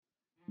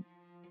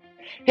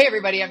Hey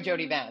everybody, I'm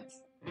Jody Vance.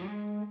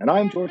 And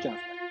I'm George Affleck.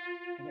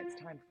 And it's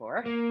time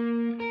for Happy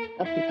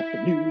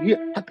New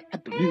Year,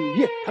 Happy New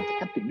Year,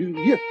 Happy New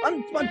Year,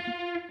 UnSpun.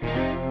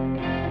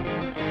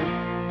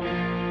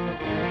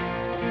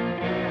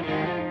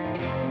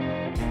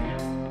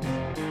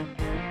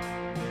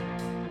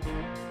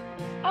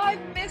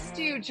 I've missed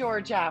you,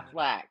 George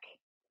Affleck.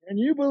 Can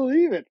you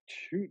believe it?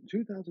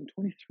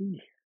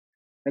 2023.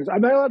 And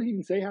am I allowed to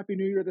even say Happy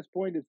New Year at this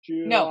point? It's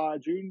January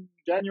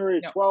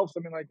No. 12th,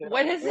 something like that.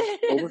 What is it?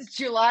 Over. It's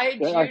July,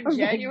 June,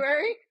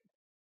 January?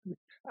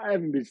 I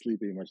haven't been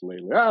sleeping much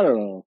lately. I don't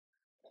know.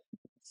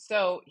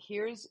 So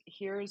here's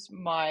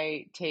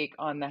my take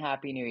on the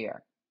Happy New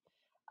Year.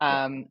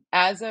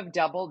 As of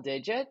double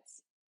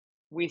digits,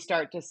 we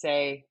start to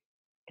say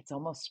it's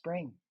almost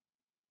spring.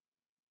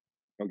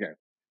 Okay.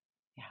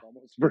 Yeah.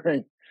 Almost spring.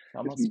 It's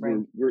almost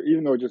spring. We're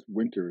even though just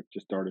winter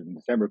just started in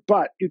December,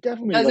 but it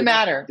definitely doesn't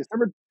matter.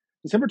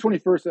 December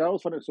 21st. I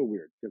always find it so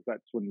weird because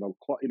that's when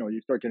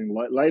you start getting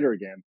lighter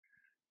again,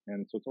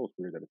 and so it's always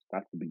weird that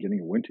that's the beginning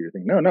of winter. You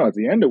think no, it's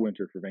the end of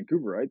winter for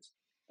Vancouverites.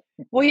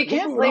 Well, you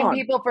can't blame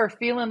people for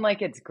feeling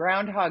like it's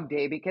Groundhog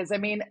Day because, I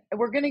mean,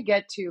 we're going to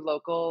get to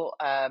local,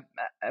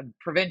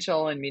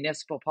 provincial and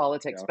municipal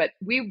politics, but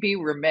we'd be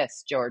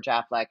remiss, George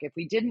Affleck, if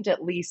we didn't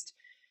at least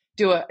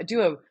do a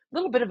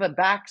little bit of a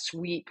back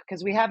sweep,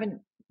 because we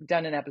haven't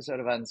done an episode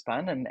of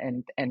UnSpun,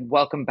 and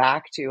welcome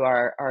back to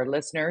our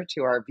listener,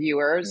 to our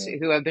viewers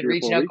who have been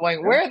reaching out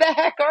going, where the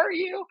heck are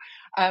you?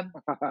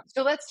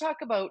 So let's talk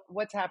about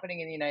what's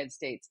happening in the United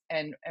States,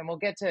 and we'll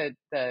get to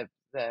the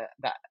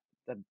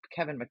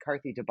Kevin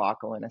McCarthy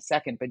debacle in a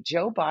second. But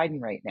Joe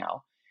Biden right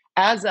now,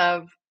 as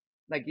of,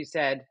 like you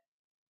said,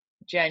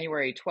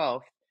 January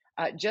 12th,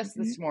 just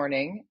this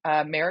morning,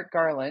 Merrick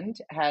Garland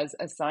has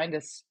assigned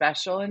a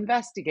special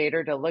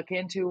investigator to look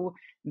into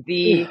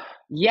the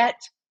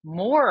yet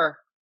more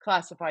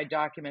classified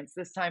documents,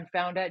 this time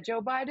found at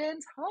Joe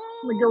Biden's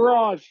home.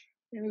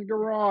 In his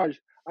garage.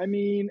 I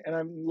mean, and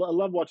I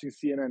love watching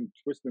CNN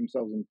twist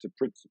themselves into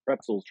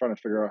pretzels, trying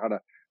to figure out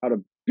how to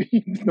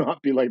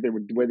not be like the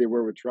way they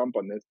were with Trump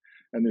on this.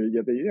 And they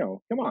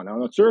come on, on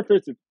the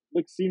surface,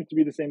 it seems to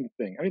be the same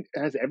thing. I mean,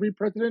 has every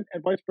president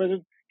and vice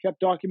president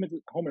kept documents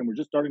at home, and we're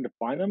just starting to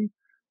find them?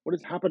 What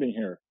is happening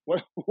here?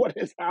 What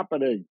is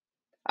happening?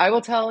 I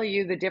will tell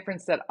you the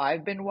difference that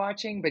I've been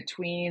watching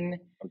between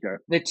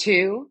the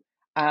two.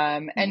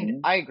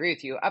 And I agree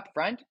with you up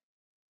front.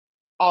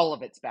 All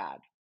of it's bad.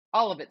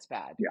 All of it's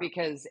bad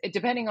because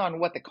depending on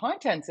what the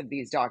contents of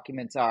these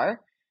documents are,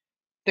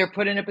 they're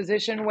put in a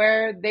position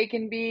where they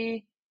can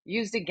be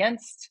used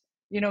against,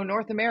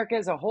 North America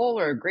as a whole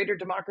or greater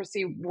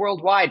democracy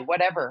worldwide,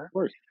 whatever.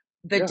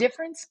 The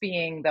difference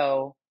being,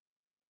 though,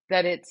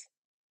 that it's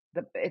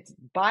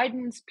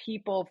Biden's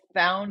people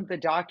found the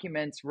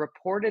documents,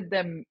 reported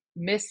them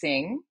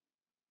missing,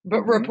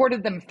 but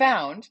reported them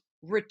found,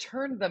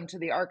 returned them to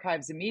the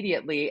archives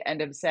immediately, and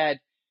have said,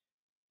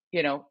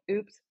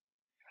 oops.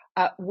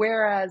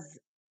 Whereas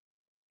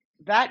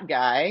that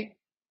guy,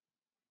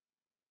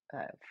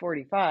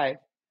 45,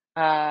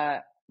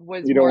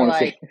 was more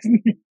like,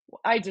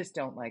 I just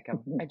don't like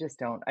him. I just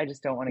don't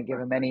want to give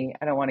him any.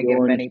 I don't want to give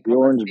him any publicity. The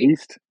orange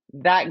beast.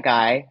 That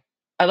guy.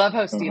 I love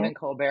how Stephen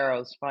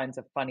Colbert finds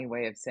a funny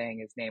way of saying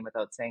his name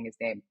without saying his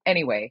name.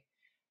 Anyway,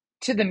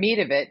 to the meat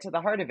of it, to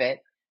the heart of it,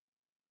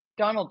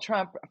 Donald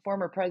Trump,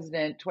 former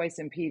president, twice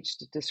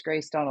impeached,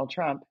 disgraced Donald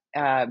Trump,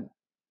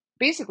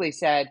 basically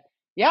said,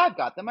 yeah, I've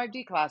got them. I've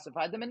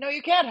declassified them. And no,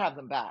 you can't have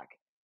them back.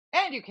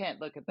 And you can't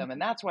look at them.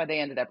 And that's why they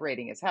ended up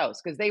raiding his house,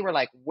 because they were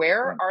like,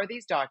 where are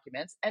these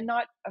documents? And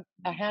not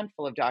a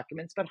handful of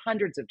documents, but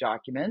hundreds of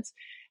documents.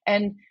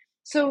 And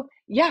so,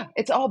 yeah,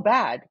 it's all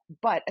bad.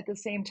 But at the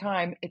same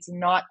time, it's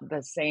not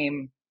the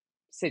same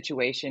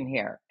situation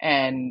here.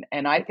 And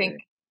I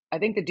think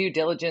the due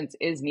diligence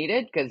is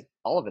needed because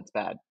all of it's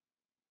bad.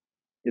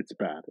 It's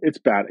bad. It's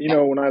bad.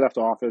 When I left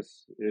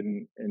office as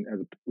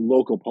a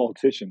local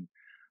politician,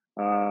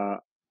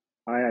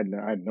 I had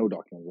no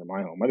documents in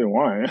my home. I didn't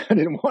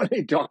want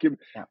any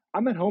documents. Yeah.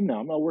 I'm at home now.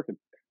 I'm not working.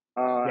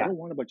 I don't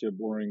want a bunch of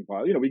boring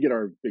files. We get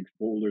our big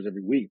folders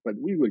every week, but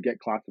we would get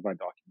classified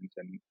documents,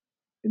 and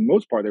in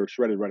most part, they were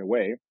shredded right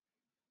away.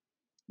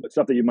 But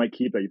stuff that you might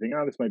keep that you think,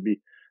 this might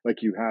be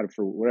like you had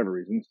for whatever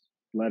reasons,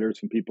 letters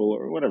from people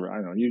or whatever. I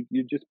don't know.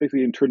 You just basically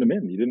didn't turn them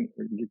in. You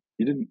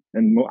didn't.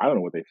 And I don't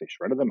know what they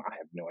shredded them. I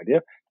have no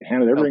idea. They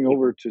handed everything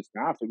over to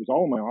staff. It was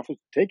all in my office.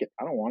 Take it.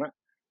 I don't want it.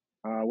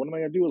 What am I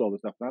going to do with all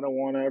this stuff? And I don't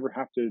want to ever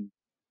have to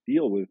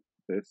deal with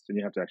this. And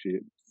you have to actually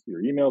see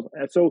your emails.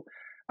 And so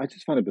I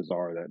just find it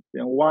bizarre that,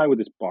 why would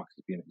this box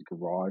be in his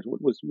garage?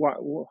 What?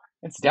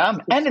 It's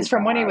dumb. And it's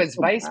from when he was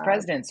vice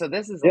president. So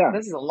this is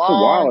a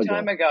long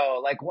time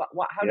ago. Like,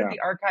 how did the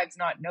archives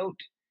not note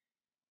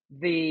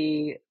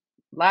the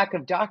lack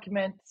of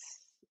documents?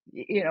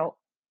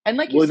 And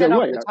like you said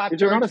off the top, is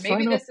there not a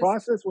sign-off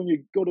process when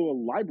you go to a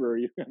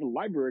library? You have a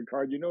library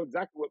card. You know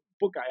exactly what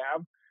book I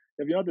have.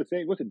 If you know what to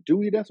say, what's a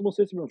Dewey Decimal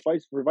System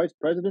for vice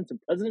presidents and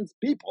presidents?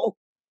 People.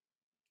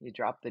 You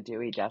dropped the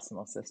Dewey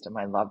Decimal System.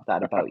 I love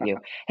that about you.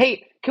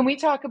 Hey, can we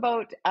talk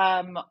about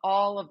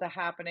all of the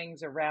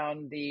happenings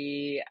around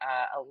the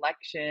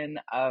election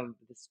of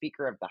the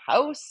Speaker of the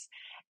House,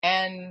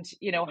 and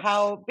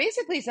how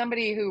basically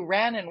somebody who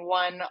ran and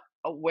won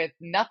with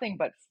nothing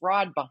but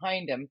fraud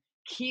behind him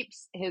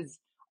keeps his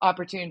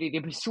opportunity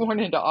to be sworn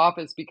into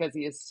office because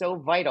he is so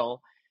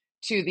vital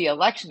to the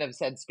election of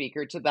said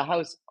speaker, to the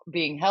House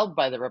being held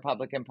by the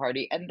Republican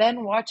Party, and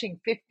then watching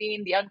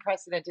the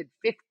unprecedented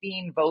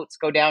 15 votes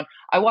go down.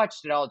 I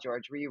watched it all,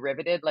 George. Were you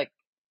riveted like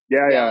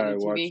Yeah, reality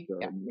I watched TV?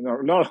 Yeah.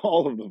 not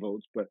all of the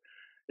votes, but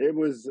it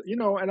was,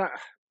 and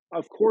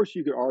of course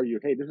you could argue,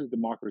 hey, this is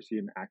democracy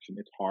in action.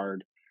 It's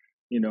hard.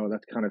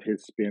 That's kind of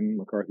his spin.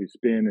 McCarthy's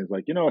spin is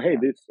like, hey, Yeah.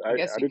 this I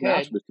guess I you didn't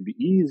ask could. for this to be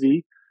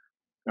easy.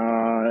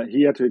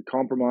 He had to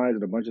compromise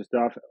and a bunch of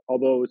stuff.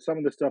 Although some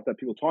of the stuff that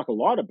people talk a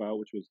lot about,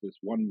 which was this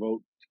one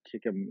vote to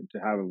kick him, to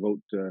have a vote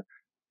to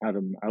have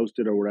him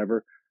ousted or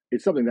whatever,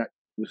 it's something that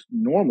was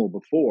normal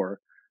before,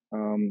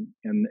 and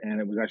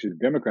it was actually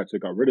the Democrats that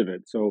got rid of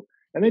it. So,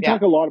 and they Yeah.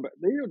 talk a lot about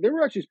they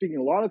were actually speaking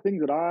a lot of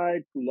things that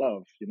I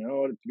love.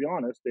 To be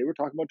honest, they were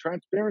talking about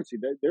transparency.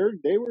 They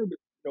were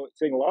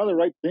saying a lot of the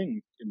right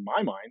things in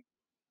my mind,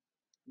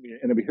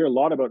 and we hear a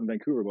lot about in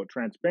Vancouver about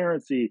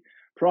transparency,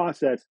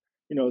 process.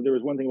 There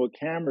was one thing about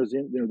cameras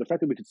in, the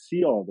fact that we could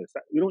see all of this.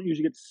 We don't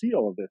usually get to see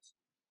all of this.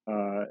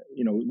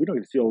 We don't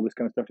get to see all this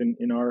kind of stuff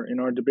in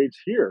our debates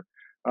here.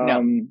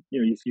 No.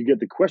 You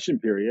get the question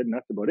period, and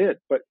that's about it.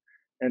 But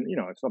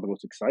it's not the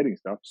most exciting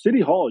stuff.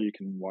 City Hall, you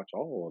can watch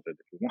all of it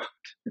if you want.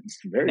 It's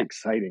very No.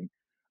 exciting.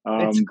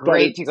 It's But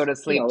great to go it's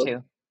to sleep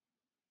to.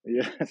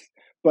 Yes,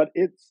 but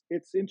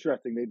it's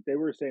interesting. They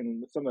were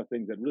saying some of the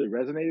things that really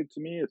resonated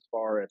to me as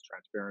far as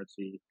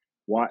transparency.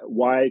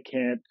 Why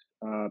can't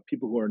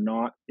people who are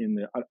not in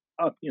the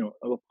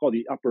I'll call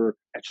the upper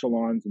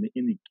echelons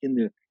in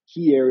the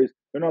key areas,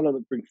 they're not allowed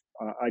to bring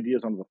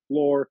ideas onto the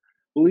floor.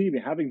 Believe me,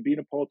 having been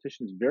a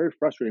politician is very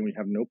frustrating when you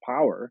have no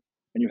power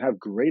and you have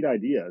great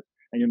ideas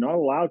and you're not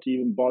allowed to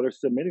even bother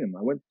submitting them.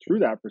 I went through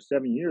that for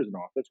 7 years in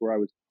office where I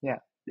was Yeah.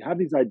 have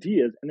these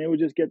ideas and they would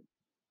just get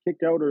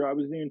kicked out, or I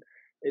wasn't even.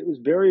 It was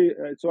very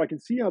so I can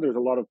see how there's a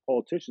lot of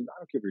politicians. I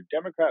don't care if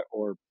you're Democrat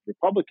or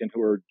Republican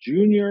who are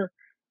junior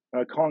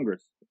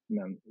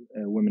congressmen,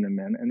 women and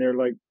men, and they're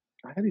like,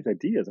 I have these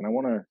ideas and I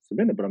want to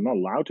submit it, but I'm not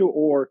allowed to.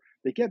 Or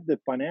they get these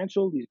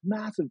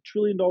massive $1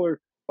 trillion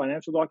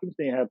financial documents.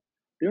 They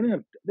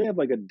have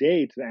like a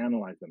day to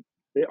analyze them.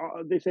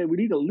 They say we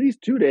need at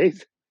least 2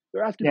 days.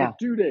 They're asking for Yeah.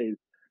 2 days.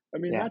 I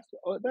mean, Yeah.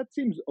 that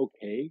seems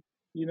okay.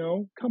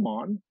 Come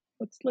on.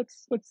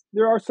 Let's.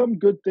 There are some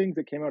good things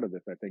that came out of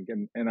this, I think,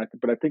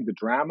 but I think the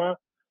drama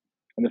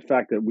and the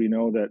fact that we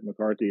know that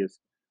McCarthy is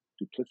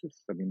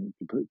duplicitous. I mean,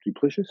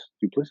 duplicitous.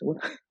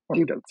 What?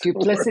 That's the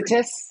word.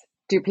 Duplicitous.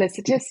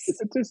 Duplicitous.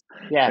 Duplicitous.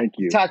 Yeah. Thank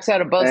you. Talks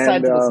out of both And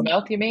sides of his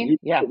mouth, you mean? he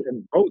Yeah.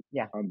 and votes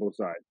Yeah. on both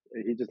sides.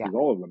 He just Yeah. is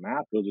all over the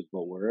map. He'll just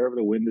vote wherever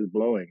the wind is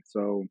blowing.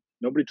 So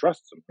nobody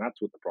trusts him.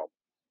 That's what the problem.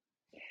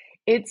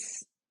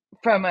 It's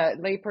from a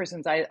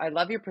layperson's. I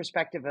love your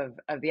perspective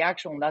of the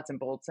actual nuts and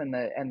bolts and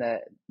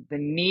the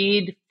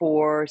need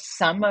for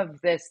some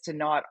of this to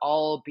not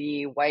all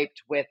be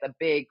wiped with a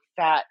big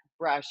fat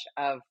brush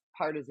of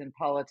partisan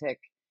politic,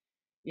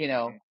 you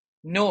know,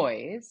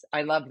 noise.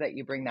 I love that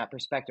you bring that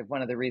perspective.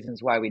 One of the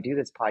reasons why we do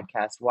this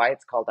podcast, why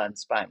it's called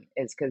UnSpun,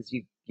 is because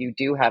you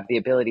do have the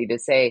ability to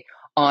say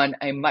on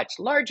a much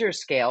larger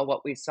scale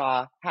what we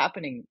saw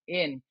happening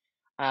in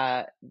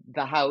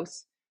the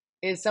House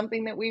is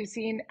something that we've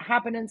seen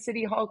happen in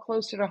City Hall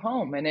closer to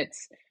home, and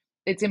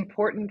it's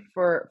important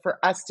for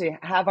us to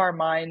have our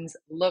minds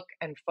look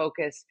and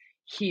focus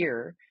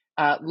here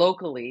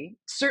locally,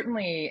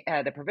 certainly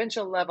at a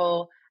provincial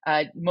level,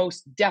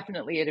 most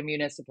definitely at a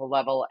municipal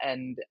level.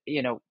 And,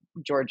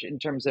 George, in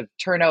terms of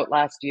turnout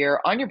last year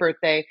on your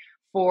birthday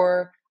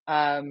for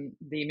the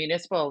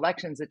municipal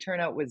elections, the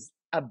turnout was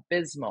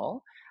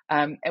abysmal.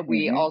 And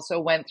we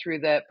also went through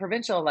the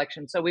provincial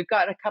election. So we've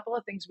got a couple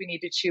of things we need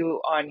to chew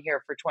on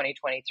here for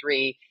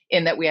 2023,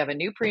 in that we have a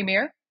new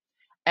premier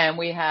and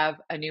we have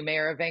a new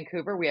mayor of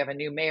Vancouver. We have a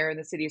new mayor in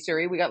the city of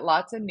Surrey. We got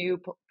lots of new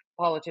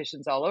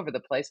politicians all over the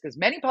place because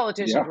many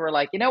politicians Yeah. were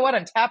like, you know what,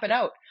 I'm tapping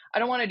out. I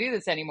don't want to do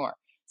this anymore.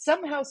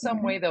 Somehow,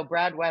 some way, though,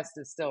 Brad West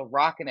is still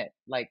rocking it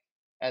like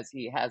as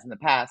he has in the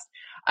past.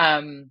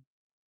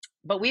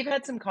 But we've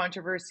had some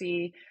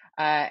controversy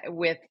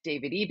with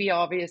David Eby,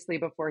 obviously,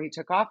 before he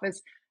took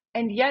office.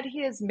 And yet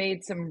he has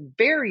made some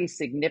very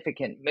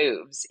significant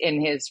moves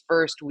in his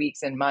first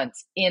weeks and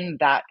months in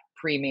that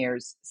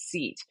premier's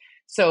seat.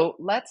 So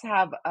let's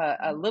have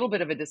a little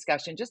bit of a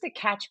discussion just to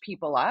catch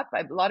people up.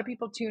 A lot of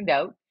people tuned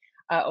out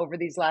over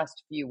these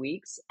last few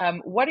weeks.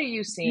 What are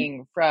you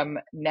seeing from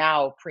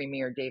now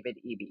Premier David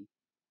Eby?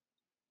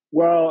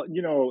 Well,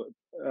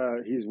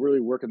 he's really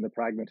working the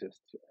pragmatist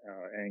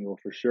angle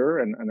for sure,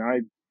 and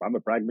I'm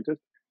a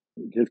pragmatist.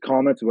 His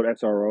comments about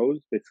SROs,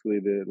 basically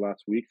the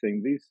last week,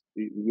 saying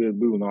we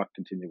will not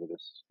continue with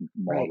this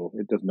model.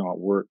 Right. It does not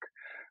work,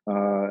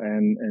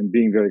 and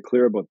being very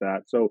clear about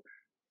that. So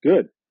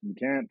good. You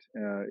can't.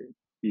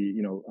 be,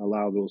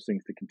 allow those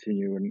things to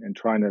continue, and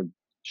trying to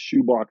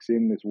shoebox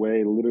in this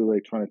way, literally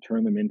trying to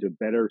turn them into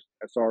better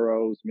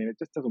SROs. I mean, it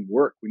just doesn't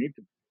work. We need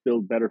to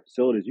build better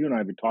facilities. You and I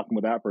have been talking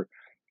about that for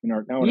in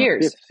our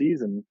Years. fifth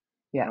season.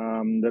 Yeah.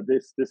 That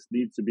this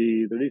needs to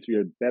be there needs to be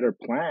a better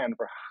plan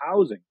for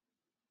housing,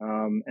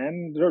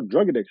 and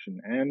drug addiction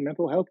and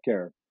mental health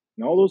care,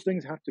 and all those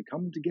things have to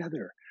come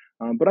together.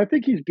 But I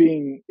think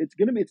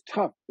it's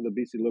tough for the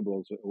BC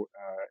Liberals,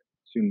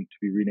 soon to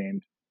be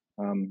renamed,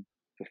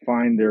 to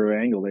find their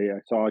angle. I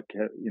saw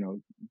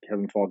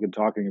Kevin Falcon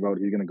talking about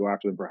he's going to go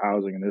after them for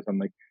housing and this. I'm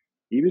like,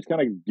 he was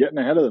kind of getting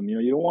ahead of them.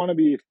 You don't want to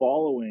be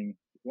following.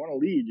 If you want to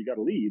lead, you got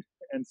to lead.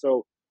 And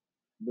so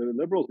the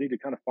Liberals need to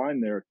kind of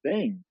find their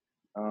thing,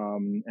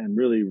 and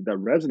really that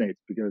resonates,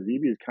 because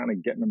Evie is kind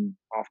of getting them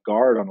off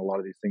guard on a lot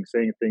of these things,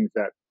 saying things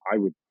that I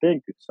would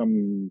think that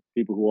some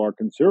people who are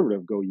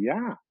conservative go,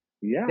 yeah,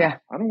 Yeah.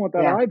 I don't want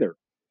that Yeah. either.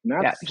 And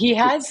Yeah. that's He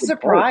just has good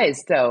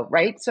surprised, though,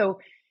 right? So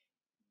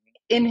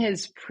in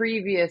his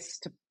previous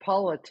to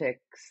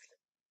politics,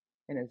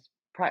 in his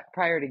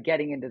prior to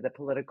getting into the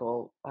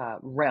political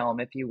realm,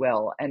 if you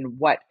will, and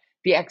what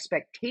the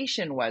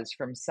expectation was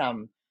from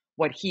some,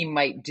 what he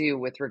might do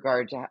with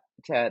regard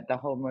to the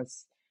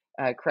homeless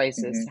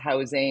crisis, Mm-hmm.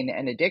 housing,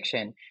 and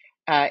addiction.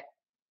 Uh,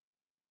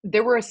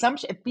 there were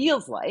assumptions, it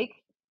feels like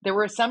there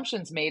were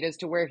assumptions made as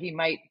to where he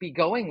might be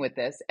going with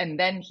this. And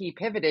then he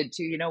pivoted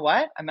to, you know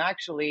what? I'm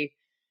actually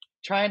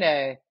trying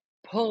to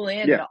pull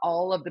in Yeah,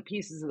 all of the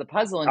pieces of the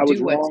puzzle I and was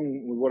do what's,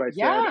 wrong with what I said.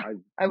 yeah,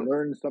 I I,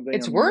 learned something.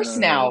 it's worse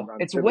now. I'm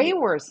It's way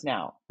pivoting. worse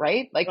now,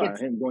 right? Like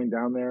it's, Him going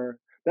down there.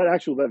 That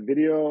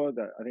video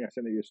that I think I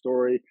sent you a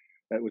story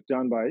that was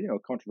done by a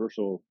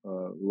controversial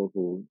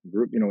local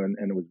group, and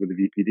it was with the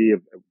VPD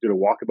did a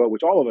walkabout,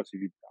 which all of us,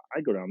 I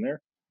go down there.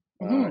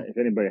 mhm, If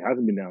anybody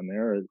hasn't been down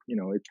there,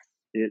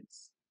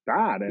 it's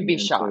bad, you'd be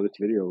and so this shocked.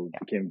 video Yeah.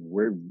 became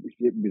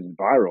it was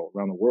viral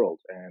around the world,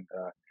 and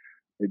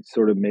it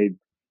sort of made,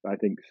 I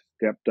think,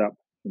 stepped up,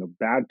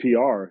 bad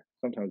PR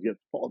sometimes gets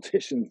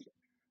politicians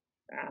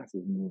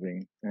asses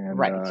moving. And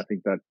Right. I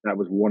think that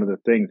was one of the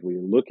things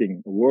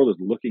the world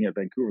is looking at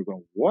Vancouver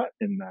going, what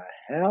in the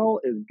hell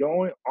is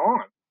going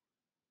on?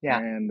 Yeah.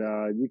 And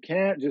you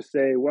can't just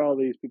say, well,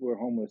 these people are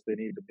homeless. They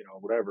need to,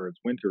 whatever. It's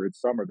winter, it's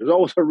summer. There's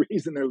always a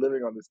reason they're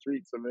living on the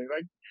streets. I mean,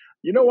 like,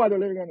 why they're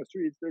living on the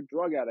streets? They're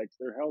drug addicts.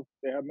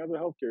 They have mental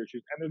health care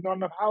issues, and there's not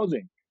enough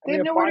housing. And They we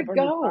have have nowhere to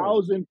go.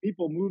 500,000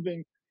 people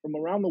moving from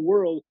around the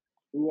world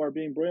who are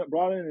being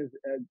brought in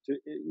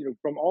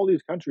from all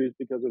these countries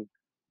because of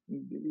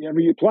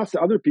plus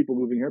other people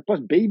moving here, plus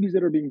babies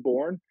that are being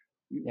born.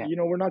 Yeah.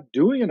 We're not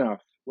doing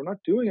enough. We're not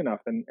doing enough,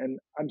 and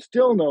I'm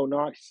still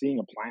not seeing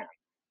a plan.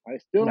 I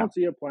still No. don't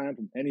see a plan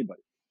from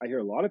anybody. I hear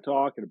a lot of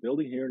talk in a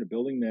building here and a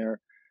building there.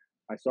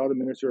 I saw the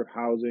Minister of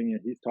Housing, and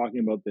he's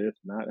talking about this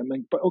and that. I'm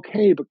like, but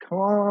okay, but come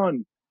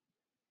on.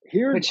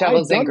 Put I've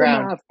shovels in done the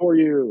ground. math for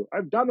you.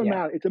 I've done the Yeah.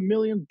 math. It's $1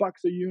 million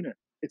a unit.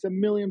 It's $1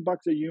 million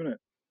a unit.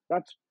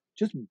 That's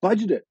just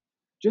budget it.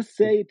 Just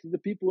say to the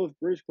people of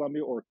British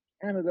Columbia or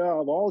Canada,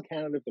 of all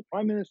Canada, if the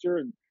Prime Minister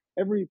and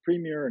every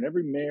Premier and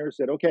every Mayor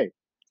said, okay,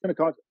 it's going to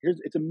cost,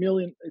 it's $1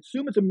 million,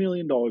 assume it's $1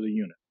 million a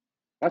unit.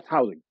 That's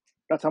housing.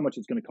 That's how much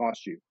it's going to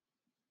cost you.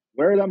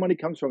 Where that money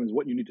comes from is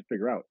what you need to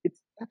figure out.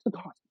 That's the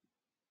cost.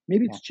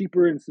 Maybe Yeah. it's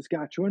cheaper in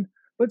Saskatchewan,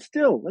 but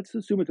still, let's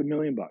assume it's $1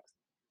 million.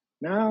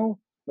 Now,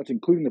 that's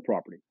including the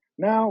property.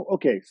 Now,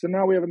 okay, so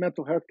now we have a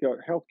mental health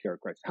care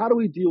crisis. How do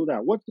we deal with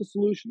that? What's the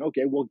solution?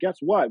 Okay, well, guess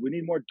what? We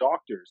need more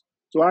doctors.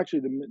 So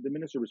actually, the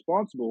minister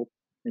responsible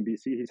in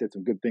BC, he said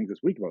some good things this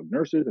week about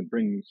nurses and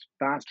bringing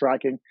fast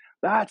tracking.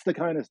 That's the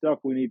kind of stuff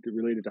we need to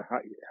related to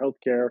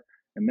healthcare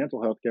and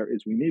mental health care.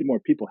 Is we need more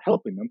people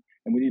helping them,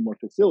 and we need more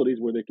facilities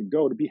where they can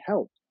go to be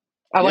helped.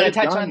 I Get want to it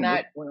touch done. on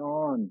that. What's going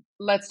on?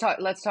 Let's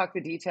talk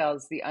the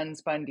details, the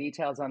unspun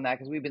details on that,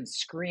 because we've been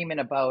screaming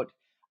about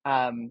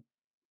um,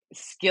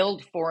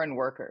 skilled foreign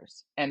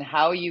workers and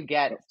how you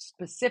get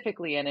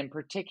specifically and in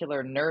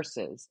particular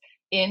nurses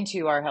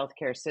into our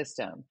healthcare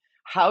system.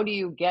 How do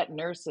you get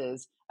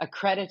nurses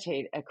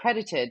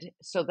accredited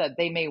so that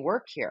they may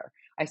work here?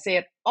 I say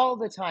it all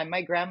the time.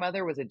 My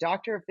grandmother was a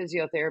doctor of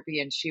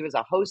physiotherapy and she was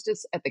a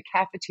hostess at the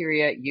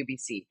cafeteria at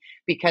UBC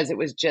because it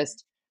was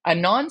just a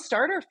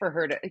non-starter for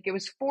her. It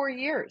was 4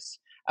 years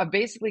of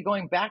basically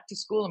going back to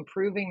school and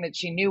proving that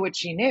she knew what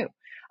she knew.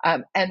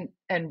 And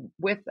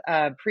with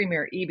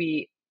Premier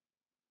Eby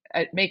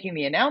making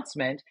the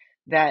announcement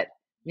that,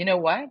 you know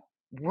what,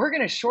 we're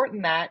going to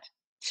shorten that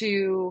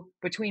to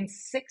between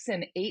 6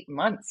 and 8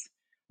 months.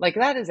 Like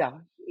that is a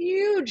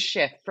huge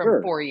shift from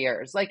Sure. 4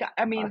 years. Like,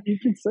 I mean, you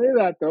can say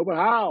that though, but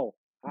how?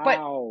 but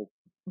How?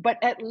 but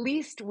at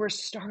least we're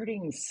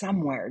starting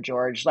somewhere,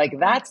 George. Like I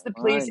that's the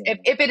know. I place. If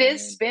know. if it I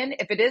is know. spin,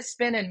 if it is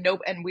spin, and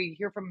nope, and we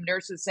hear from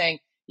nurses saying,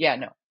 yeah,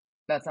 no,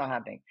 that's not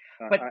happening.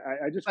 But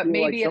I just but feel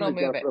like maybe it'll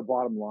somebody's got move to it. put a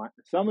bottom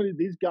line.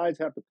 These guys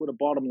have to put a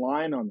bottom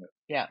line on this.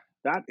 Yeah,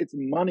 That it's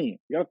money.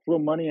 You got to throw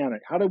money at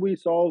it. How did we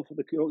solve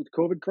the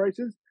COVID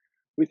crisis?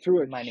 We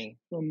threw money.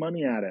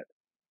 money at it.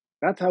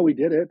 That's how we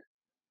did it.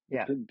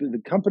 Yeah,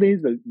 The companies,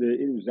 it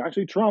was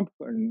actually Trump,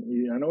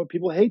 and I know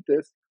people hate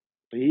this.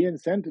 he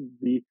incented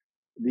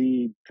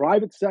the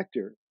private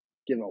sector,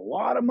 getting a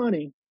lot of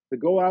money to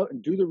go out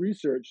and do the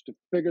research to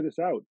figure this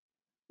out.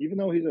 Even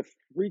though he's a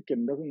freak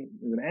and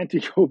is an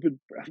anti-COVID,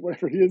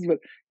 whatever he is, but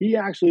he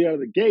actually out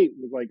of the gate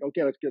was like,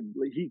 okay, let's get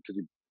because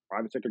he's a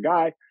private sector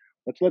guy.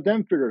 Let's let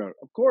them figure it out.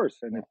 Of course,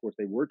 and of course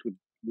they worked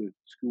with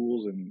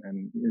schools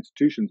and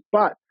institutions,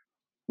 but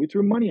we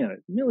threw money at it,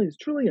 millions,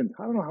 trillions.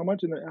 I don't know how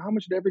much how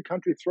much did every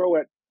country throw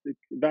at the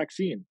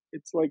vaccine?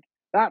 It's like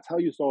that's how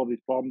you solve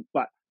these problems,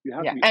 but you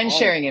have to be and honest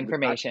sharing with the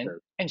information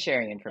taxpayers. and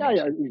sharing Yeah,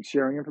 information.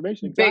 sharing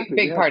information Big exactly.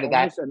 We have part of that.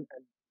 homeless and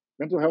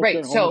mental health care Right.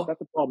 and homeless. So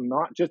That's a problem,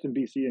 not just in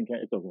BC and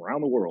Canada, it's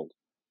around the world.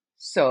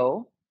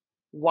 So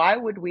why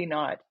would we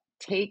not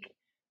take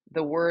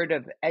the word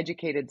of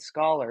educated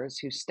scholars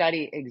who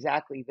study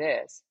exactly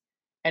this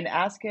and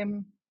ask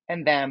him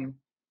and them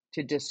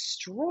to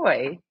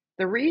destroy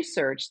the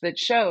research that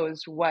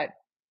shows what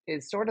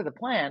is sort of the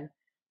plan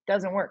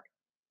doesn't work?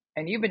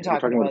 And you've been We're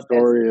talking talking about a about this.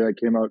 story that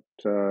came out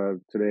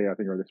today, I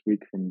think, or this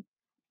week from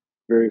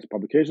various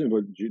publications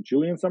about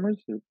Julian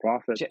Summers, the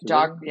prophet.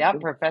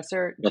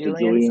 Professor Dr. Julian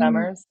Julian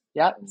Summers.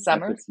 Yep,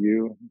 Summers.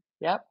 FSU.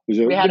 Yep. Who's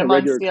We had been a him on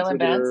regular Steel and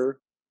Vance. contributor.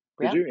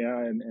 Did Yep. you?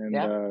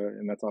 Yeah, Yep.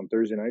 And that's on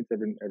Thursday nights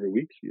every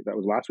week. That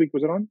was last week,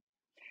 was it on?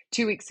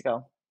 2 weeks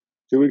ago.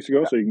 2 weeks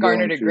ago, so you can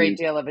Garnered go a great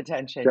deal of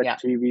attention.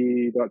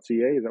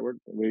 checktv.ca. Is that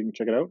where you can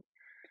check it out?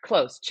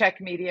 Close.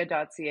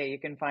 Checkmedia.ca. You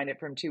can find it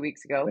from 2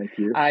 weeks ago. Thank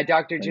you.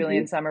 Dr.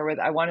 Julian Summer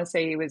I want to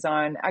say he was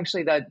on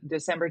actually the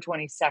December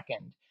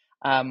 22nd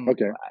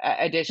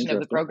edition of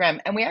the program.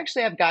 And we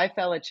actually have Guy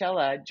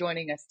Felicella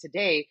joining us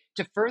today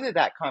to further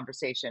that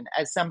conversation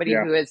as somebody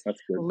who has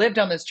lived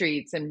on the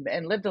streets and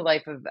lived a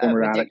life of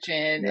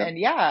addiction.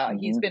 Yep. And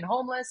he's been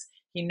homeless.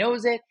 He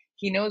knows it.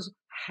 He knows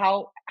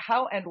how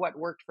and what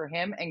worked for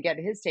him, and get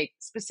his take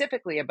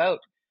specifically about,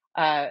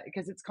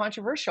 because it's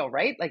controversial,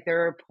 right? Like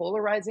there are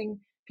polarizing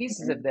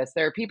pieces of this.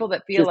 There are people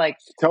that feel like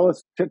tell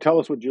us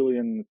what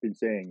Julian's been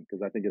saying,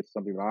 because I think it's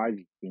something that I've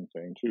been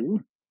saying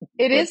too.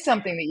 It is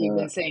something that you've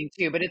been saying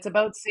too, but it's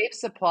about safe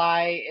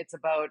supply. It's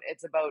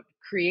about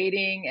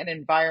creating an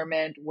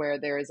environment where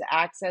there is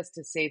access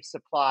to safe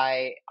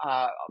supply.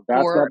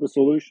 That's not the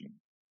solution.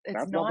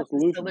 It's not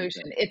the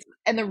solution.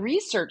 And the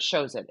research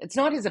shows it. It's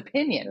not his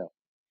opinion,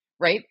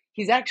 right?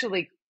 He's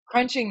actually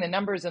crunching the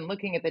numbers and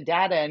looking at the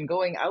data and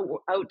going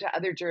out to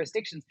other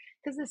jurisdictions,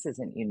 because this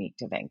isn't unique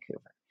to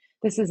Vancouver.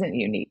 This isn't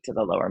unique to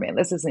the Lower Mainland.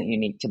 This isn't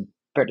unique to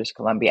British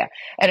Columbia.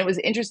 And it was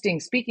interesting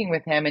speaking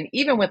with him. And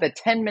even with a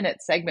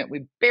 10-minute segment,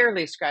 we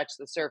barely scratched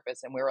the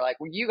surface. And we were like,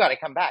 well, you got to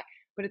come back.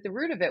 But at the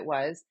root of it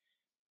was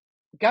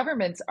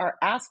governments are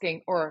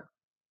asking or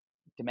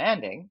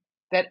demanding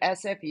that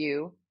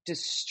SFU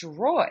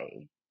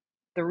destroy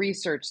the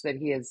research that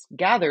he has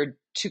gathered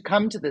to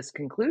come to this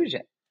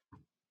conclusion.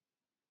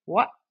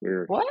 What?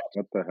 Weird. What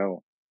the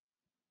hell?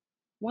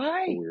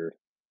 Why? So weird.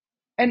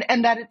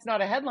 And that it's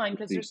not a headline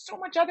because there's so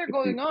much other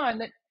going on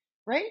that,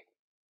 right?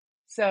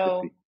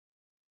 So,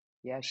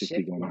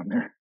 shifty going on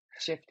there.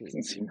 Shifty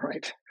doesn't seem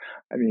right.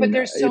 I mean, but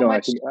there's so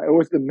much. I think it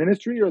was the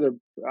ministry or the.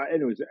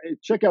 Anyways,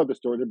 check out the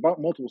story. There are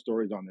multiple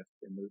stories on this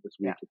this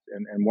week,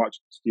 and watch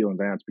Steel and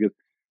Vance, because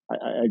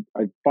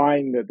I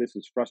find that this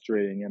is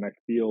frustrating, and I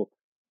feel,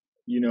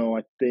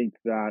 I think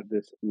that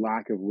this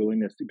lack of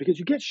willingness, because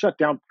you get shut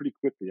down pretty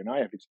quickly, and I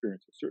have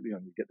experienced it. Certainly,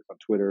 you get this on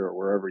Twitter or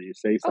wherever you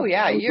say something. Oh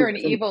yeah, you're an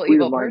evil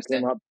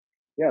person.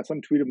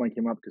 Some tweet of mine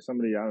came up because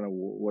somebody, I don't know,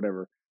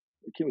 whatever.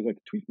 It was like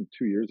a tweet from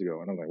 2 years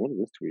ago, and I was like, "What is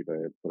this tweet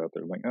I had put out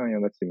there?" I'm like, "Oh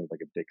yeah, that seems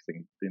like a dick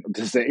thing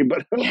to say,"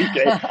 but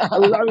okay.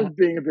 I was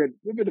being a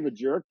bit of a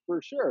jerk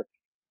for sure.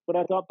 But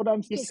I thought,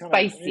 I'm still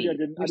kind of maybe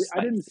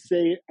I didn't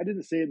say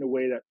it in a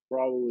way that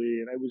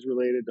probably, and I was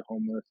related to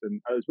homeless,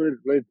 and I was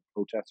related to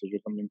protesters or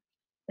something,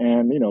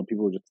 and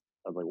people were just.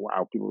 I was like,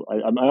 wow, people.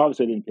 I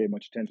obviously didn't pay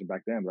much attention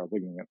back then, but I was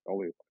looking at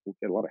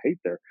get a lot of hate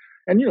there,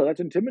 and that's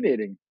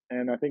intimidating,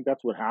 and I think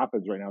that's what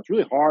happens right now. It's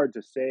really hard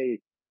to say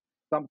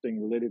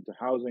something related to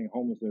housing,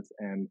 homelessness,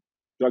 and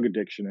drug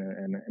addiction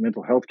and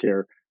mental health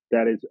care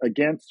that is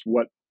against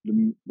what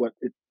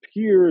it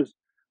appears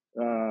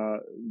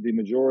the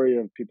majority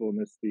of people in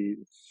this, the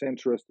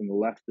centrists and the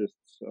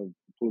leftists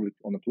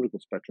on the political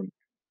spectrum,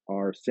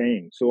 are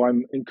saying. So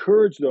I'm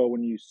encouraged, though,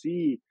 when you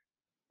see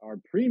our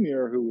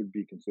premier, who would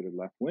be considered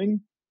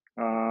left-wing,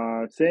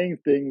 saying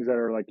things that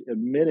are like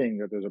admitting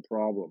that there's a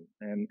problem,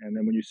 and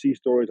then when you see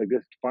stories like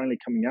this finally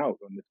coming out,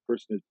 when this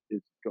person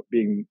is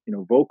being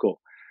vocal,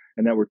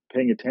 and that we're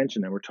paying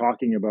attention, and we're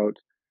talking about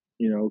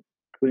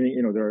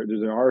cleaning,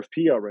 there's an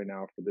RFP out right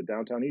now for the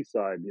downtown east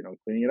side,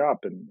 cleaning it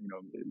up, and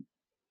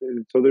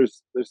so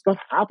there's stuff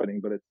happening,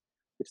 but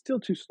it's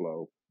still too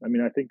slow. I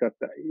mean, I think that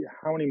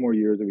how many more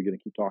years are we going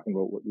to keep talking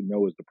about what we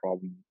know is the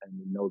problem, and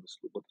we know what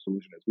the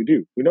solution is? We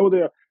do. We know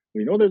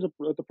there's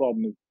what the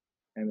problem is,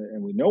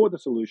 and we know what the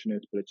solution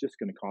is, but it's just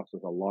going to cost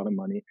us a lot of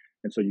money.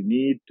 And so you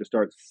need to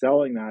start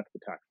selling that to the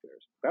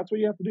taxpayers. That's what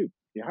you have to do.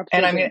 You have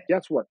to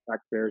guess what,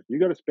 taxpayers? You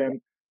got to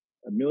spend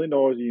 $1 million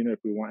a unit if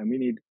we want, and we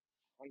need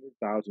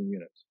 100,000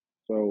 units.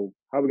 So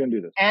how are we going to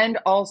do this? And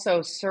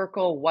also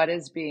circle what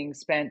is being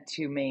spent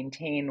to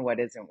maintain what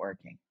isn't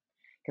working.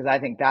 because I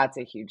think that's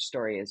a huge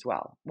story as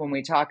well. When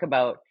we talk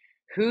about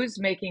who's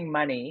making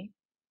money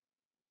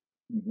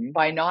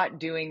by not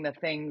doing the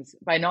things,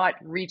 by not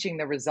reaching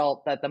the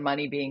result that the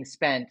money being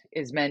spent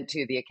is meant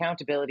to, the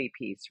accountability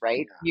piece,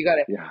 right? You got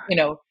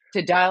to,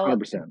 to dial,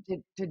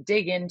 to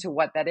dig into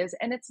what that is.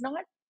 And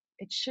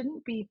it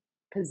shouldn't be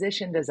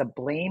positioned as a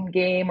blame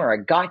game or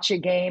a gotcha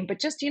game, but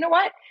just, you know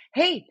what?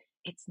 Hey,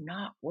 it's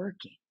not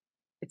working.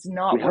 It's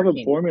not working. We have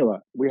a formula.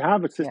 We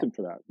have a system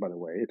for that, by the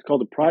way. It's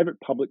called the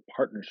private-public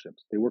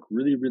partnerships. They work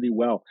really, really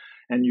well.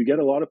 And you get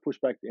a lot of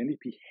pushback. The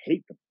NDP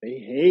hate them. They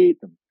hate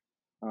them.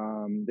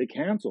 They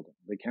canceled them.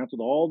 They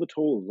canceled all the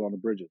tolls on the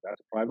bridges. That's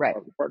a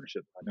private-public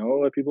partnership. I know a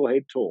lot of people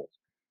hate tolls,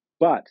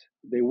 but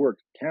they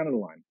worked. Canada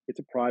Line, it's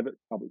a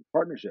private-public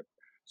partnership.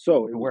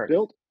 So it was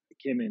built, it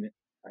came in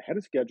ahead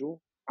of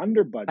schedule,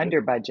 under budget.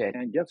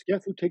 And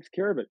guess who takes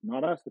care of it?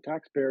 Not us, the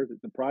taxpayers.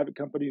 It's a private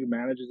company who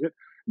manages it.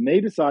 And they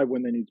decide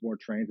when they need more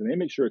trains, and they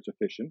make sure it's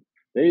efficient.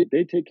 They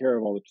take care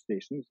of all the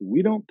stations.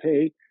 We don't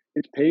pay.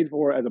 It's paid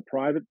for as a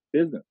private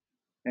business.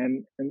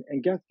 And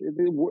guess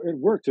it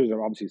works. There's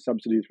obviously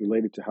subsidies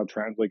related to how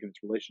TransLink and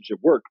its relationship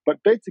work. But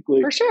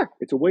basically, for sure,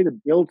 it's a way to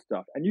build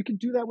stuff. And you can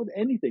do that with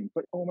anything.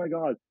 But oh my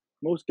God,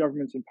 most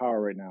governments in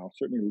power right now,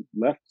 certainly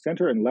left,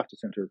 center, and left of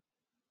center,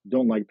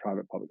 don't like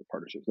private-public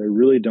partnerships. They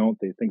really don't.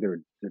 They think they're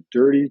a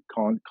dirty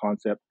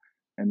concept,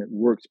 and it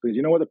works because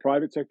you know what the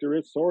private sector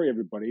is? Sorry,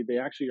 everybody. They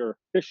actually are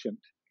efficient,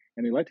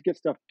 and they like to get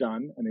stuff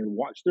done, and they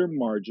watch their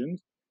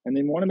margins, and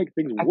they want to make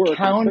things work.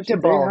 Accountable. Especially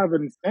if they have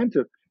an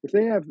incentive.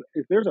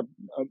 If there's a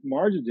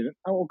margins in it,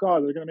 oh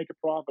God, they're going to make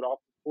a profit off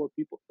the poor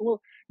people. Well,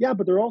 yeah,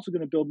 but they're also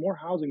going to build more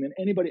housing than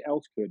anybody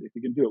else could if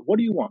you can do it. What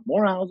do you want?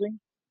 More housing,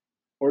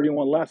 or do you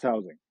want less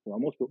housing? Well,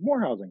 most people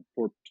more housing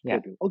for poor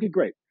people. Okay,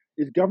 great.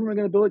 Is government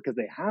going to build it? Because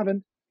they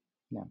haven't.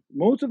 No.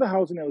 Most of the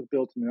housing that was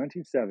built in the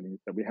 1970s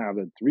that we have,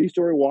 the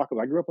 3-story walk-ups.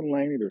 I grew up in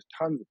Langley. There's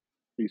tons of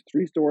these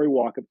 3-story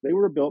walk-ups. They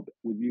were built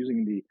with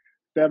using the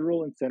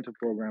federal incentive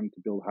program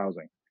to build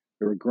housing.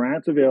 There were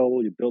grants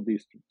available. You build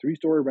these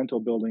 3-story rental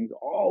buildings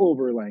all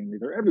over Langley.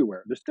 They're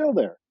everywhere. They're still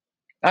there.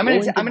 I'm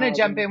going to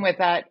jump in with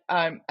that.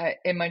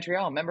 In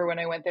Montreal, remember when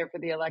I went there for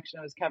the election?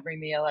 I was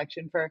covering the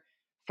election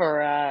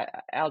for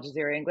Al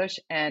Jazeera English,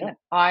 and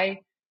I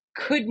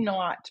could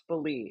not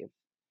believe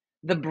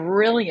the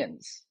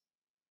brilliance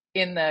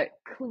in the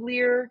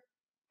clear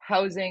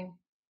housing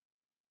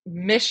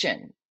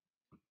mission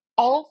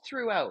all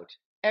throughout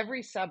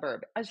every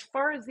suburb, as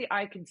far as the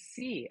eye can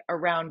see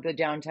around the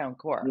downtown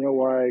core. You know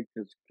why?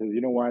 Because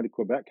you know why? The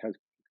Quebec has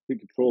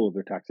complete control of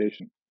their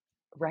taxation.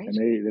 Right. And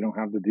they don't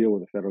have to deal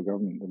with the federal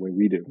government the way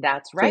we do.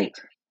 That's right.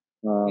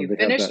 So, you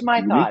finished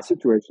my thought.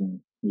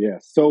 Situation.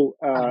 Yes. So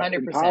 100%.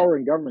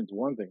 Empowering government is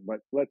one thing, but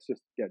let's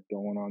just get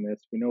going on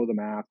this. We know the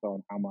math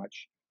on how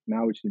much.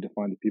 Now we just need to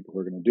find the people who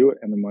are going to do it,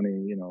 and the money.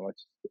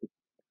 It's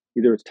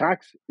either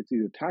tax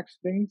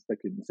things like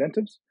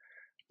incentives,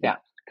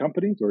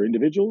 companies or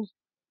individuals,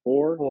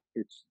 or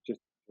it's just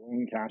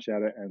throwing cash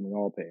at it and we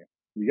all pay.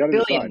 You got to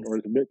decide, or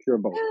it's a mixture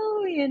of both.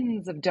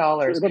 Billions of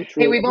dollars.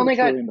 Hey, we've only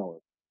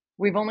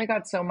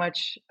got so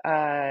much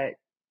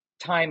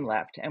time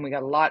left, and we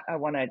got a lot I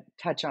want to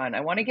touch on.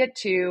 I want to get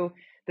to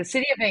the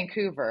city of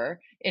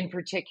Vancouver in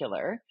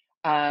particular.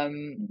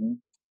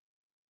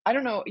 I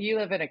don't know, you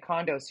live in a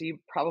condo, so you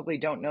probably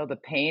don't know the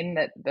pain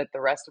that the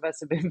rest of us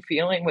have been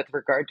feeling with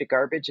regard to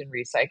garbage and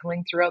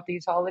recycling throughout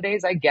these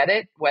holidays. I get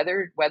it.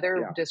 Weather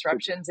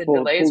disruptions and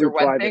delays are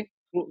one thing.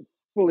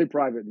 Fully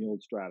private in the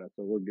old strata,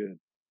 so we're good.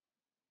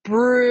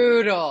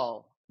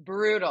 Brutal.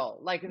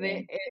 Like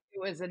it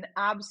was an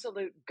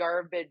absolute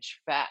garbage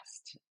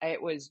fest.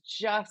 It was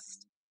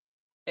just,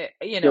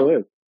 Still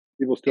is.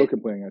 People still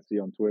complaining, I see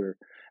on Twitter.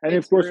 And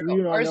of course,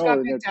 you know,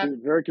 it's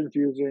very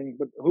confusing.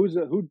 But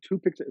who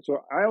picks it?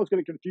 So I always get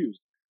it confused.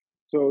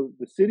 So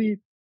the city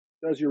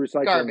does your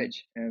recycling.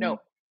 Garbage.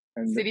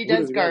 City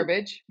does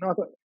garbage.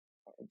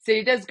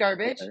 City does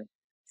garbage. Okay.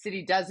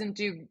 City doesn't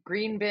do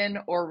green bin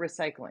or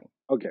recycling.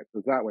 Okay, so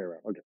it's that way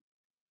around. Okay.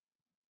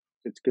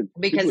 It's good.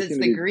 Because it's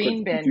the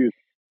green bin. Confused.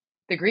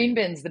 The green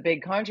bin's the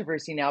big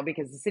controversy now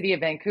because the city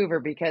of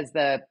Vancouver, because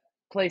the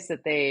place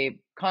that they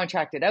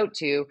contracted out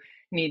to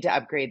need to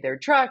upgrade their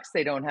trucks.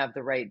 They don't have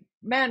the right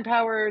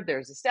manpower.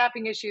 There's a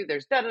staffing issue.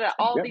 There's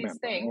all these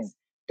things.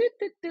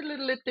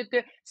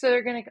 So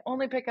they're going to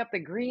only pick up the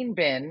green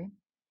bin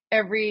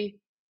every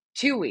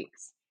 2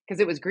 weeks because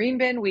it was green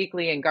bin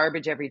weekly and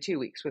garbage every 2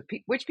 weeks,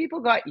 which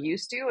people got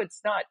used to.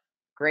 It's not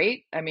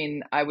great. I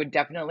mean, I would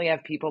definitely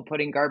have people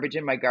putting garbage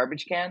in my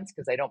garbage cans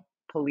because I don't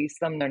police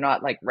them. They're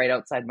not like right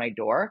outside my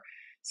door.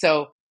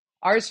 So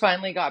ours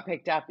finally got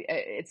picked up.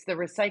 It's the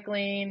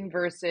recycling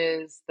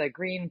versus the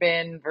green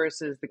bin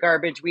versus the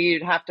garbage.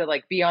 We'd have to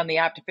like be on the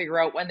app to figure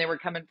out when they were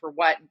coming for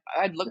what.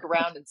 I'd look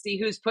around and see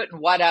who's putting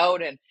what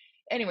out. And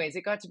anyways,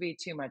 it got to be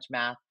too much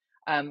math.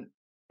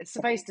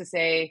 Suffice to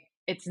say,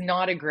 it's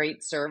not a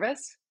great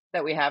service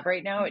that we have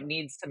right now. It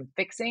needs some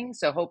fixing.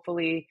 So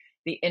hopefully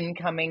the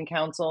incoming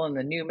council and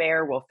the new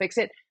mayor will fix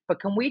it. But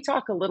can we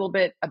talk a little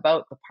bit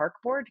about the park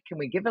board? Can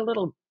we give a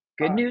little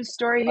good news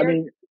story here? I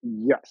mean,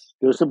 Yes,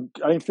 there's some.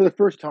 I mean, for the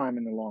first time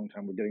in a long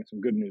time, we're getting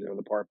some good news out of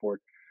the park board.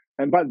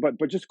 And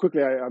but just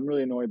quickly, I'm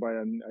really annoyed by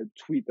a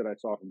tweet that I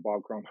saw from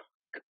Bob from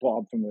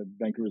the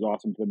Vancouver's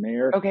Awesome to the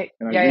mayor, Okay.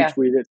 and I Yeah. Yeah.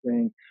 retweeted it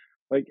saying,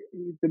 like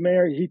the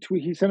mayor,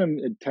 he sent him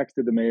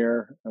texted the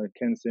mayor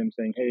Ken Sim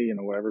saying, hey,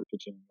 whatever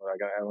pitching,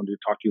 I want to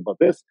talk to you about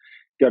this.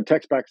 Got a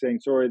text back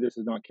saying, sorry, this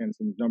is not Ken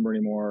Sim's number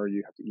anymore.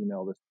 You have to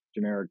email this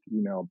generic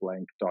email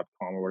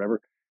blank.com or whatever.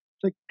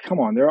 It's like, come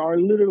on, there are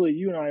literally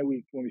you and I.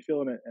 When we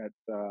fill in at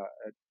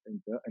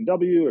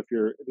NW,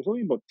 there's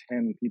only about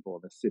 10 people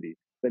in the city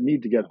that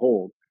need to get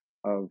hold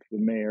of the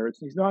mayor.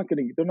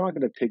 They're not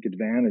gonna take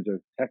advantage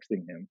of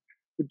texting him.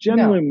 But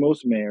generally, No.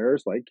 most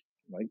mayors, like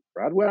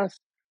Brad West,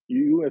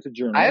 you as a I have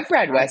journalist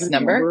Brad have West's his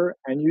number. number,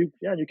 and you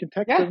can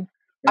text Yeah. him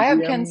I and have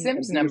DM Ken him, and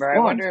Sim's he number. I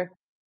responds. wonder.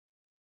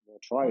 We'll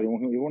try. He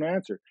won't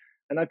answer.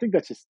 And I think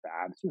that's just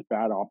bad. It's just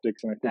bad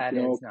optics. And I think, That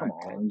is come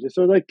not good. on. Just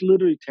so like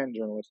literally 10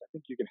 journalists. I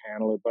think you can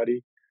handle it,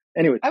 buddy.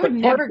 Anyway, I would but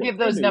never Parkwood, give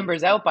good those news.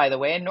 numbers out, by the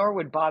way, and nor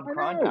would Bob I know.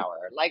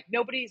 Cronbauer. Like,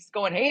 nobody's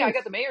going, hey, I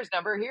got the mayor's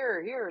number.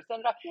 Here,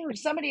 send it up. If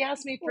somebody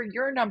asked me for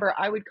your number,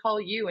 I would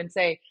call you and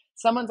say,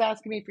 someone's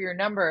asking me for your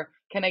number.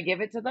 Can I give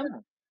it to them? Yeah.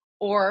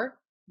 Or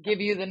give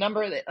you the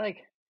number that, like,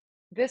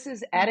 this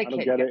is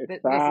etiquette. I don't get it. It's This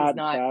is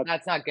bad.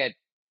 that's not good.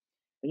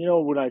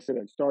 And when I said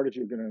at start, as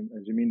you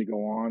mean to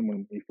go on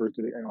when we first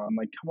did it, I'm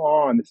like, come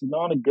on, this is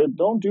not a good.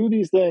 Don't do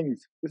these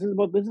things. This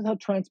is how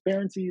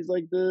transparency is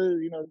like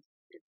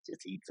it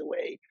just eats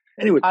away.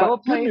 Anyway, I will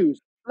but good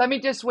news. Let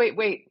me just wait.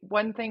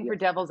 One thing for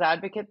devil's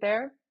advocate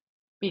there.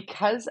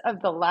 Because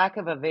of the lack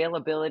of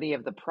availability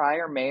of the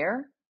prior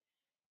mayor,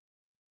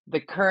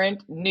 the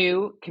current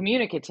new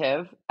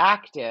communicative,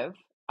 active,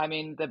 I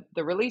mean,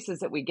 the releases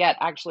that we get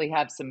actually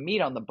have some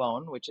meat on the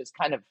bone, which is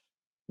kind of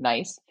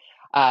nice,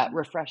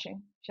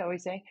 refreshing, shall we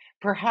say.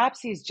 Perhaps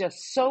he's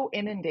just so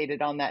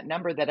inundated on that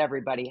number that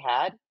everybody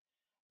had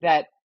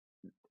that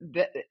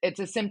it's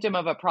a symptom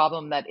of a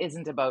problem that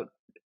isn't about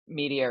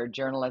media or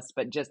journalists,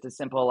 but just a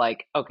simple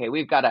like, okay,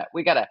 we gotta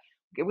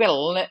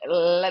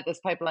let this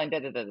pipeline da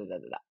da da da da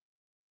da.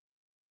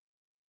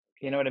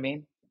 You know what I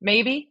mean?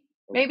 Maybe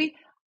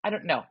I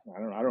don't know.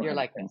 I don't You're have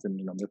like a Ken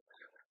number,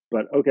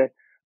 but okay,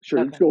 sure.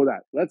 Okay. Let's go with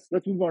that.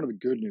 Let's move on to the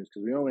good news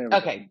because we only have.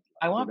 Okay,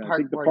 I want I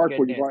think the park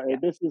board good news. news.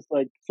 This is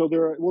like so.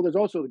 There's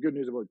also the good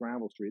news about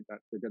Granville Street.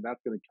 That's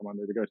going to come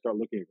under. They're going to start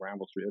looking at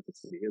Granville Street as a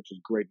city, which is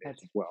great news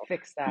as well.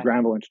 Fix that.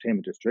 Granville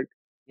Entertainment District.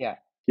 Yeah,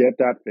 get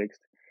that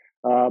fixed.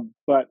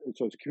 But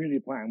so it's a community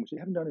plan, which they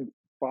haven't done in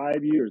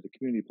 5 years. The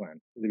community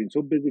plan. They've been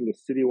so busy with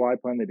the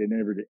citywide plan that they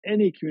never did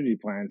any community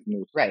plans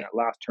in that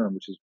last term,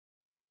 which is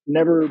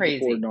never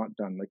before not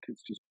done. Like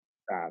it's just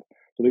bad.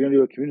 So they're going to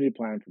do a community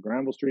plan for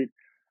Granville Street.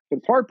 For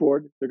the park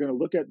board, they're going to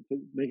look at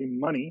making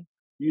money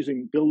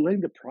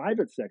building the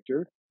private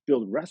sector,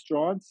 build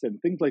restaurants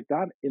and things like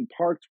that in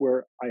parks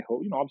where I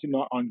hope, obviously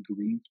not on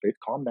green space.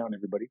 Calm down,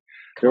 everybody.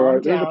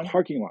 There's a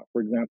parking lot,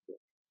 for example.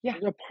 Yeah.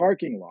 There's a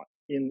parking lot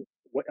in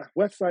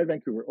west side of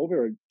Vancouver,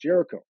 over at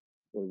Jericho,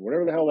 or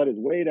whatever the hell that is,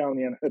 way down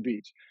the end of the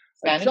beach.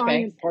 Spanish a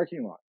giant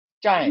parking lot.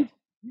 Giant.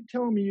 You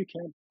telling me you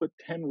can't put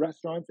 10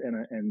 restaurants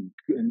and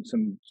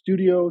some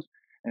studios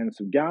and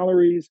some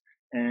galleries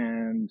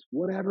and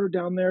whatever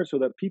down there so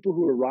that people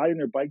who are riding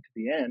their bike to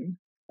the end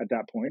at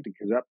that point,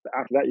 because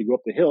after that you go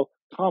up the hill,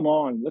 come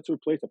on, let's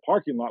replace a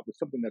parking lot with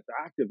something that's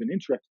active and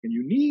interesting and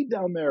you need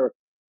down there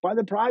by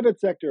the private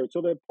sector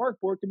so the park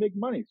board can make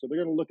money. So they're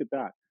going to look at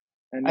that.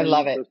 And I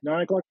love it. The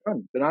 9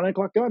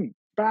 o'clock gun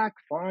back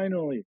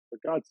finally. For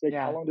God's sake,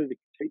 how long did it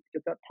take to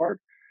get that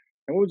part?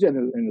 And what was it?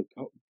 And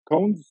the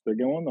cones, they're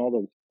going,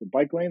 all the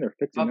bike lane, they're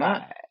fixing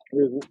that.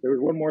 There was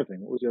one more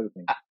thing. What was the other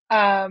thing?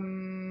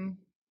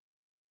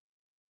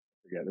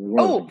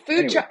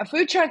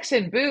 Food trucks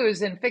and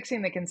booze and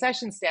fixing the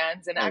concession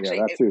stands. And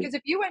actually, because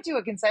if you went to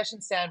a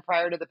concession stand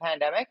prior to the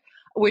pandemic,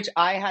 which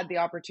I had the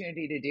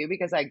opportunity to do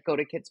because I go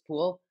to kids'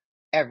 pool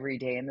every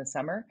day in the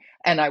summer,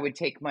 and I would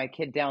take my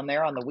kid down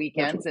there on the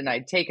weekends and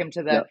I'd take him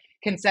to the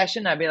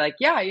concession. I'd be like,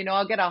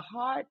 I'll get a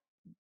hot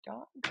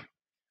dog.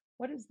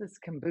 What is this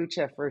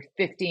kombucha for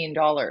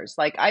 $15?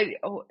 Like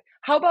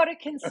how about a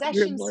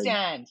concession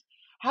stand?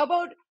 How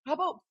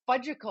about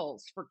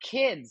fudgicles for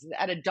kids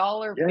at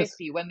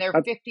 $1.50 when they're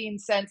 15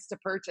 cents to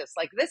purchase?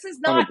 Like, this is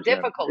not 100%.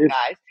 difficult,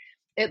 guys.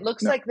 It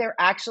looks like they're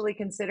actually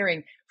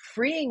considering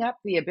freeing up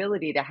the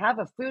ability to have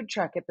a food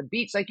truck at the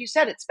beach. Like you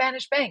said, at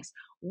Spanish Banks,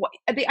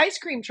 the ice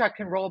cream truck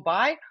can roll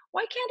by.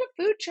 Why can't a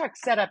food truck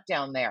set up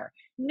down there?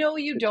 No,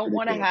 you don't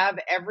want to have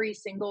every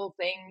single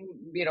thing,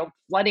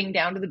 flooding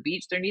down to the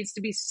beach. There needs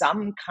to be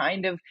some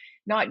kind of,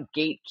 not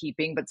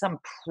gatekeeping, but some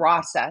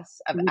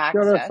process of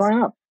access. You gotta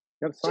sign up.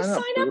 Just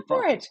sign up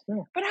for it.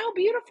 Yeah. But how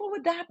beautiful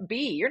would that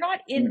be? You're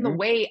not in the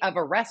way of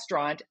a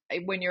restaurant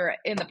when you're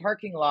in the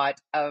parking lot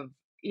of,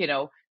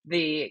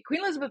 the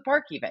Queen Elizabeth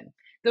Park, even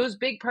those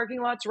big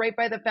parking lots right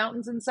by the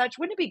fountains and such.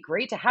 Wouldn't it be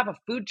great to have a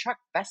food truck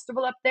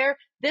festival up there?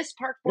 This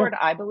park board,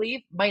 I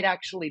believe, might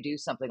actually do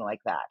something like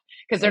that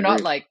because they're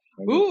not like,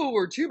 ooh,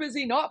 we're too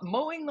busy not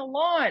mowing the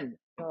lawn.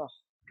 Oh,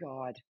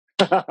 God.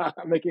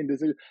 Making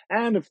decisions.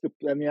 And if the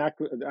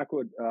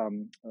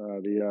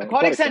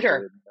Aquatic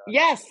Center.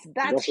 Yes,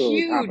 that's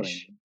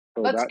huge.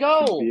 So Let's that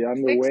go. could be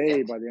underway Fix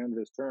it. by the end of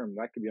this term.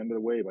 That could be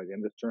underway by the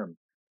end of this term.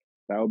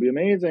 That would be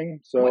amazing.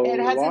 So It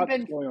hasn't lots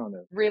been going on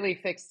there. really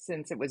fixed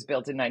since it was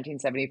built in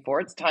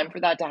 1974. It's time for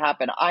that to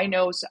happen. I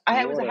know. So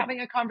I was having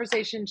a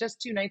conversation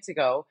just 2 nights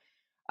ago.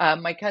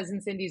 My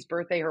cousin Cindy's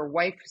birthday, her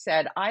wife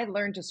said, I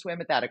learned to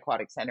swim at that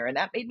aquatic center. And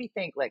that made me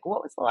think, like,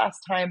 what was the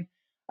last time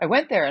I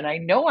went there? And I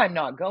know I'm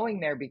not going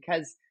there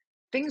because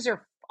things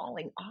are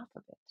falling off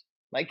of it.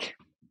 Like,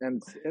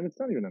 and it's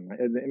not even,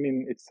 I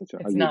mean, it's such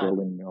an ugly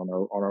building on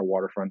our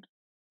waterfront.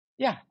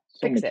 Yeah,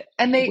 so fix it.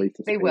 And they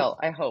will,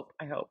 I hope.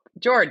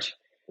 George,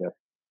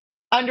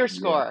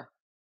 _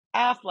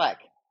 Affleck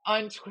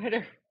on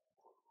Twitter.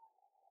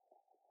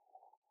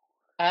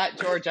 At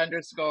George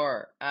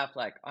 _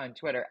 Affleck on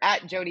Twitter.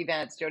 At Jody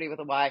Vance, Jody with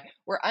a Y.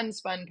 We're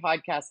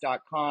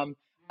unspunpodcast.com.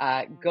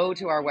 Go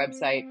to our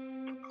website.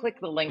 Click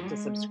the link to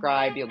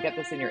subscribe. You'll get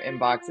this in your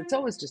inbox. It's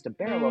always just a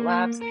barrel of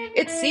laughs.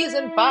 It's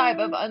season 5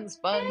 of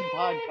Unspun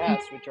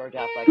Podcast with George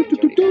Affleck and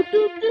Jody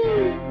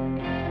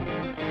Vance.